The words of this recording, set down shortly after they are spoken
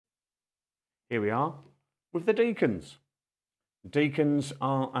here we are with the Deacons. Deacons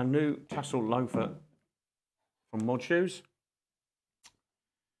are a new tassel loafer from Mod Shoes.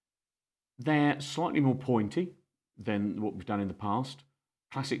 They're slightly more pointy than what we've done in the past.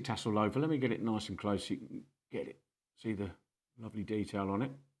 Classic tassel loafer. Let me get it nice and close so you can get it. See the lovely detail on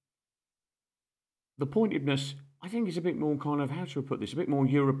it. The pointedness, I think, is a bit more kind of, how should I put this, a bit more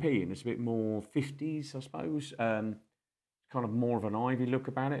European. It's a bit more 50s, I suppose. Kind of more of an ivy look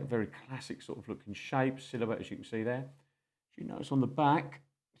about it. A very classic sort of looking shape, silhouette, as you can see there. As you notice on the back,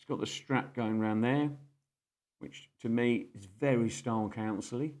 it's got the strap going around there, which to me is very style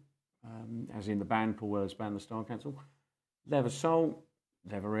council-y, as in the band, Paul Weller's band, the Style Council. Leather sole,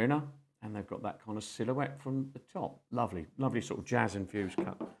 leather inner, and they've got that kind of silhouette from the top. Lovely, lovely sort of jazz-infused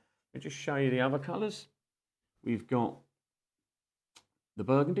cut. Let me just show you the other colours. We've got the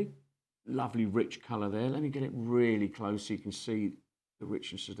burgundy, lovely rich colour there. Let me get it really close so you can see the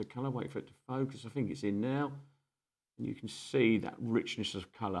richness of the colour. Wait for it to focus. I think it's in now. And you can see that richness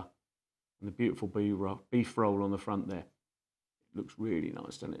of colour and the beautiful beef roll on the front there. It looks really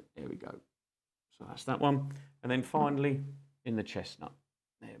nice, doesn't it? There we go. So that's that one. And then finally, in the chestnut.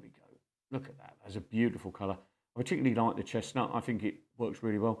 There we go. Look at that. That's a beautiful colour. I particularly like the chestnut. I think it works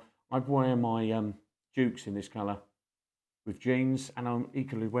really well. I'd wear my Dukes in this colour with jeans, and I'll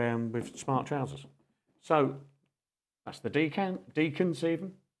equally wear them with smart trousers. So that's the Deacons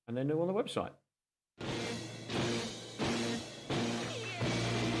even, and they're new on the website.